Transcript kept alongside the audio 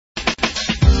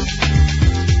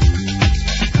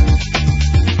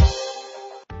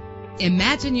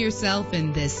Imagine yourself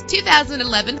in this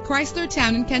 2011 Chrysler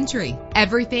Town & Country.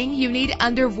 Everything you need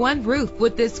under one roof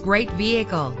with this great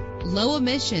vehicle. Low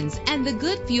emissions and the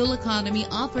good fuel economy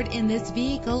offered in this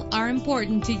vehicle are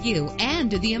important to you and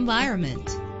to the environment.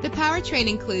 The powertrain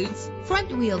includes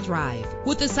front-wheel drive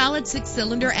with a solid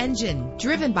 6-cylinder engine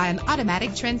driven by an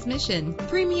automatic transmission.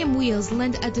 Premium wheels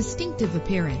lend a distinctive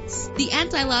appearance. The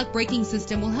anti-lock braking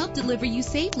system will help deliver you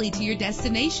safely to your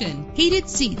destination. Heated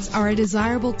seats are a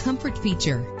desirable comfort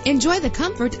feature. Enjoy the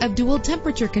comfort of dual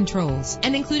temperature controls.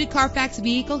 An included Carfax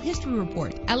Vehicle History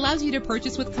Report allows you to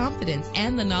purchase with confidence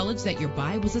and the knowledge that your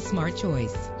buy was a smart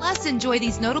choice. Plus, enjoy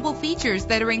these notable features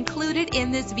that are included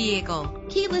in this vehicle: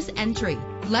 keyless entry,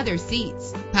 leather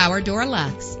seats, power door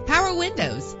locks, power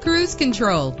windows, cruise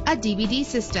control, a DVD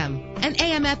system, an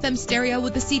AM/FM stereo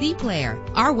with a CD player.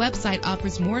 Our website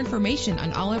offers more information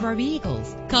on all of our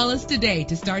vehicles. Call us today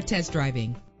to start test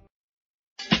driving.